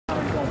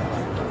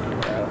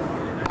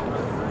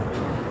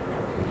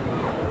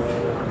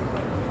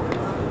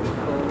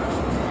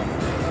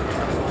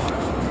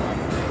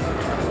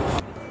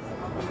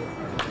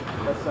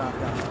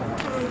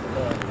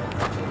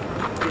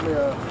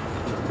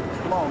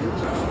It's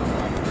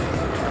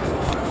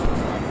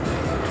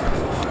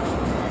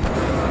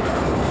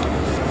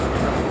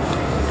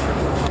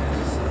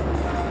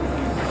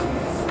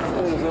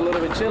a little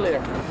bit chillier.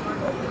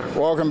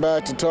 Welcome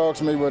back to Talk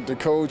to Me with the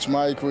coach,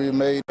 Mike. We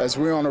made, as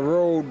we're on the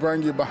road,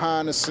 bring you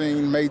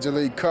behind-the-scene Major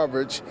League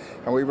coverage,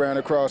 and we ran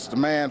across the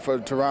man for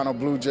the Toronto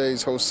Blue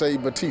Jays, Jose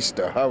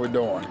Bautista. How we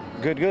doing?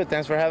 Good, good.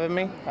 Thanks for having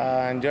me.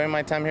 Enjoying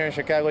my time here in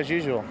Chicago as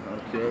usual.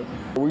 Okay.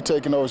 We're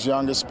taking those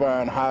young,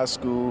 aspiring high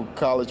school,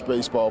 college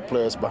baseball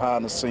players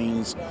behind the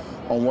scenes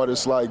on what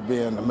it's like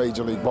being a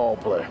Major League ball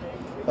player.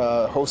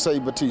 Jose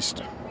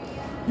Bautista.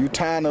 You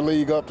tying the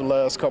league up the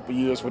last couple of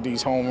years with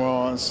these home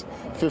runs,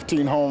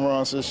 15 home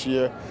runs this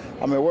year.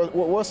 I mean,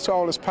 what's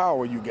all this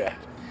power you got?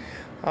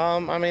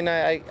 I mean,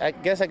 I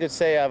guess I could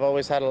say I've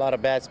always had a lot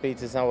of bat speed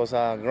since I was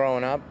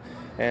growing up,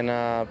 and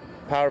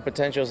power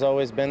potential has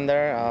always been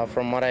there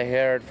from what I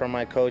heard from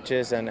my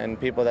coaches and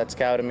people that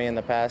scouted me in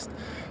the past.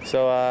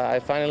 So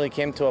I finally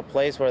came to a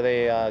place where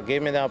they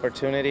gave me the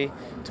opportunity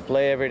to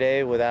play every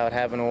day without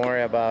having to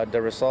worry about the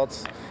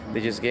results.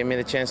 They just gave me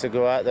the chance to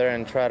go out there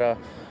and try to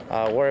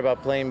worry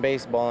about playing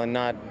baseball and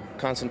not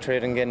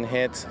concentrate on getting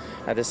hits.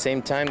 At the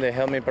same time, they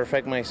helped me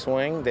perfect my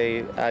swing.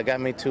 They got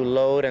me to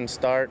load and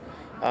start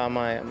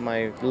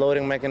my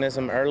loading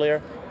mechanism earlier,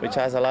 which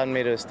has allowed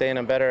me to stay in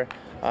a better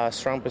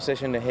strong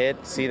position to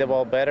hit, see the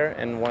ball better,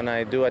 and when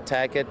I do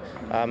attack it,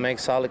 make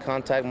solid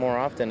contact more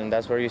often, and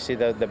that's where you see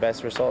the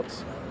best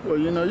results. Well,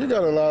 you know, you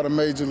got a lot of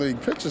Major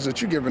League pitchers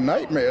that you're giving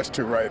nightmares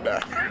to right now.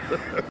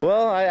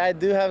 Well, I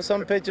do have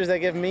some pitchers that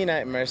give me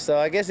nightmares, so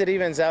I guess it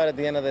evens out at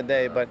the end of the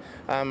day, but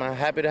I'm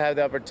happy to have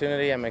the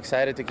opportunity. I'm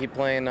excited to keep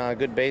playing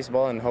good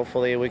baseball, and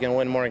hopefully we can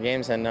win more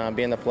games and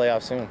be in the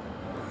playoffs soon.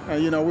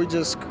 You know, we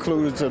just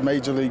concluded the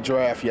Major League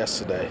draft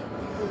yesterday.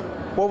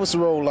 What was the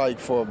role like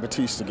for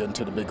Bautista getting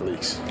to the big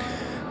leagues?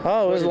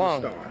 Oh, it was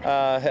long.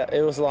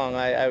 It was long.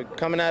 I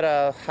coming out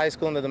of high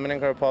school in the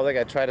Dominican Republic,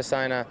 I tried to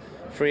sign a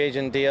free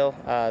agent deal.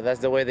 That's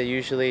the way that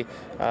usually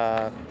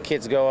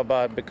kids go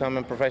about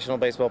becoming professional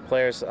baseball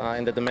players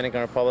in the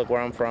Dominican Republic,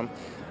 where I'm from.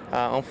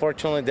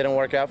 Unfortunately, it didn't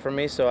work out for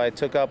me, so I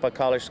took up a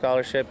college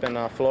scholarship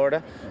in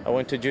Florida. I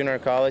went to junior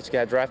college,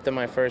 got drafted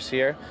my first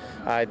year.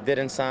 I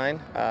didn't sign.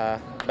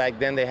 Back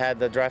then, they had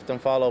the draft and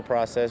follow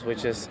process,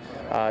 which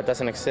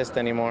doesn't exist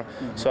anymore.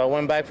 So I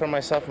went back for my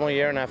sophomore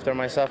year, and after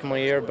my sophomore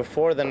year,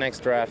 before the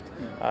next draft,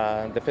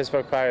 the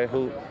Pittsburgh Pirates,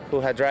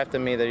 who had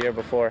drafted me the year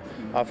before,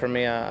 offered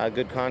me a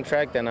good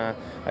contract, and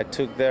I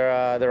took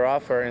their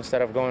offer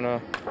instead of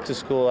going to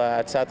school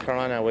at South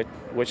Carolina,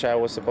 which I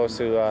was supposed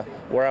to,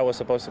 where I was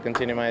supposed to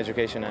continue my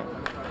education at.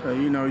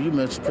 You know, you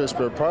mentioned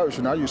Pittsburgh Pirates.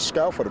 Now you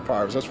scout for the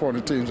Pirates. That's one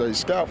of the teams that you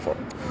scout for.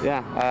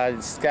 Yeah,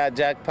 Scott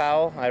Jack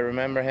Powell. I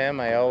remember him.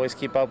 I always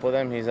keep up with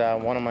him. He's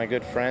one of my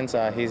good friends.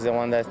 He's the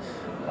one that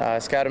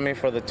scouted me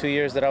for the 2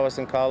 years that I was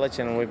in college,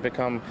 and we've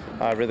become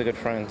really good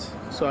friends.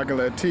 So I can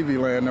let TV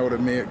land know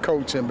that me and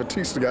Coach and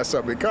Bautista got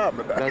something in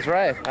common. That's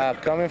right.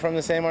 Coming from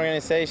the same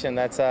organization,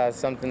 that's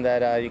something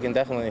that you can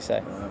definitely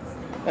say.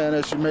 And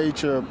as you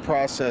made your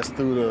process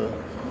through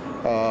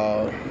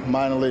the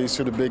minor leagues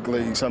to the big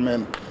leagues, I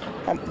mean,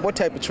 what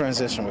type of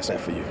transition was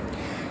that for you?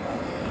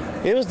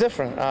 It was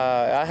different.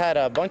 I had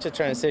a bunch of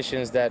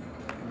transitions that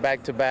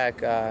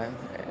back-to-back,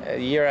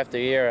 year after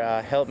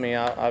year, helped me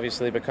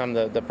obviously become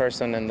the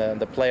person and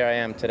the player I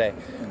am today.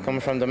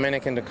 Coming from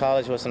Dominican to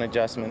college was an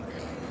adjustment.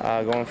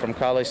 Going from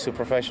college to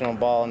professional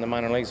ball in the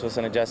minor leagues was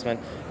an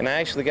adjustment. And I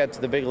actually got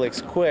to the big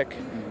leagues quick.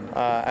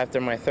 After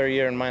my third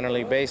year in minor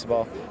league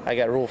baseball, I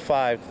got Rule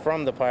 5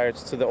 from the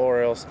Pirates to the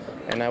Orioles,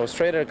 and I was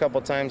traded a couple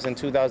times in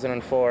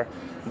 2004,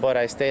 but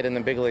I stayed in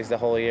the big leagues the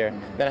whole year.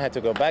 Then I had to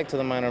go back to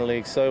the minor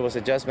leagues, so it was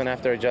adjustment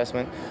after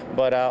adjustment.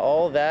 But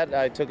all that,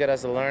 I took it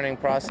as a learning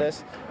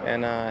process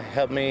and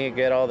helped me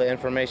get all the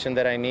information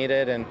that I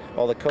needed and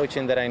all the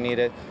coaching that I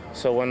needed.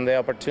 So when the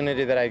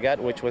opportunity that I got,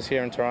 which was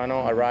here in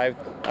Toronto, arrived,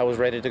 I was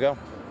ready to go.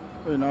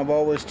 You know, I've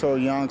always told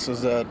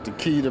youngsters that the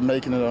key to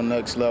making it on the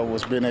next level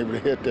was being able to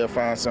hit there,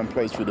 find some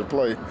place for you to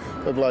play.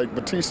 But like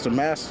Bautista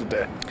mastered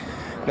that.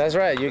 That's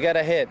right. You got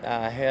to hit.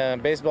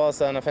 Baseball is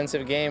an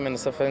offensive game, and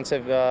it's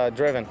offensive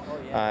driven.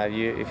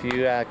 If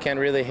you can't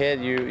really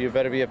hit, you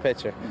better be a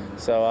pitcher.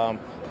 So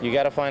you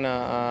got to find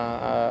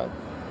a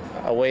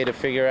way to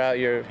figure out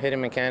your hitting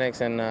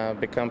mechanics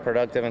and become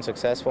productive and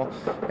successful.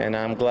 And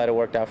I'm glad it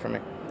worked out for me.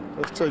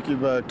 Let's take you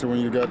back to when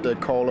you got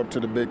that call up to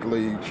the big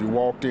leagues. You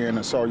walked in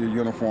and saw your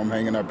uniform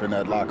hanging up in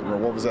that locker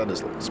room. What was that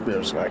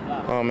experience like?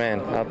 Oh,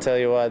 man, I'll tell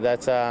you what,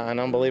 that's an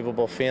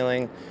unbelievable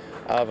feeling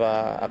of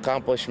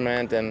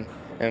accomplishment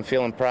and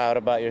feeling proud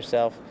about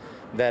yourself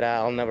that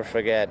I'll never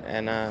forget.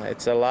 And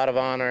it's a lot of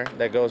honor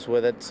that goes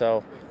with it.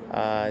 So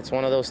it's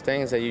one of those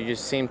things that you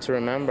just seem to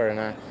remember.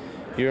 And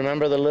you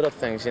remember the little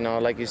things, you know,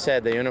 like you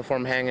said, the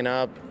uniform hanging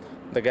up,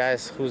 the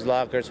guys whose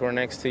lockers were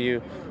next to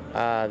you,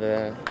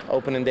 the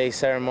opening day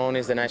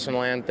ceremonies, the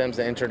national anthems,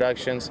 the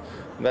introductions.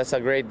 That's a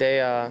great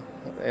day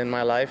in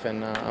my life,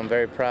 and I'm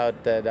very proud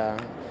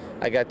that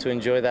I got to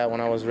enjoy that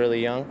when I was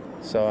really young,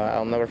 so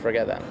I'll never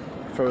forget that.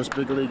 First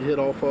big league hit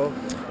off of?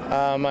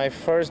 My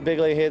first big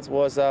league hit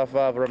was off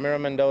Ramiro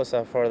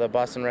Mendoza for the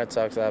Boston Red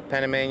Sox, a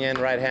Panamanian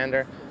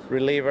right-hander,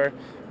 reliever.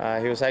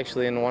 He was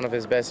actually in one of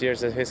his best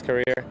years of his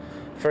career.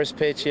 First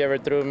pitch he ever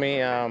threw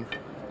me,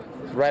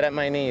 right at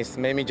my knees,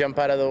 made me jump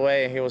out of the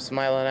way. He was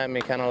smiling at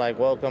me, kind of like,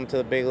 welcome to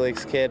the big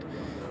leagues, kid.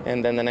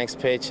 And then the next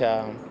pitch,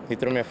 he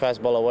threw me a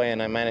fastball away,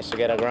 and I managed to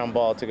get a ground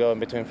ball to go in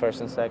between first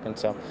and second.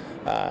 So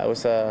it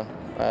was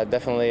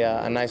definitely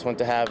a nice one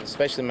to have,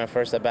 especially my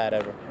first at-bat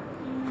ever.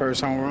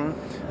 First home run?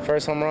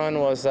 First home run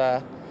was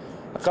a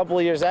couple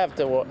of years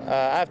after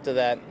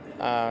that.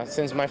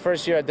 Since my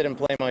first year I didn't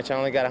play much. I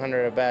only got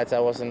 100 at-bats.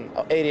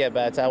 80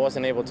 at-bats. I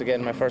wasn't able to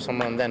get my first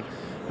home run then.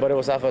 But it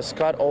was off of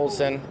Scott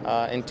Olsen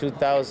in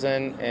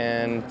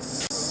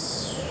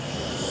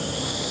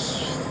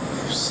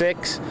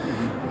 2006.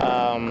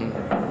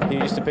 He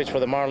used to pitch for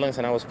the Marlins,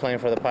 and I was playing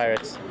for the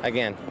Pirates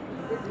again.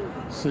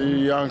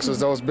 See, youngsters,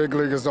 those big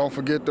leaguers, don't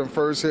forget them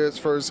first hits,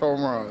 first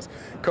home runs.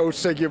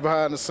 Coach, take you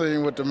behind the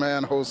scene with the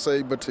man,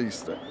 Jose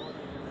Bautista.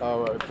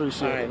 All right,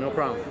 appreciate it. All right, no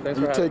problem. Thanks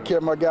for you having take care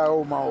of my guy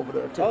Omar over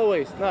there, too.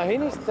 Always. No, he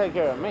needs to take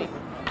care of me.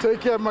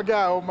 Take care of my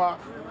guy Omar.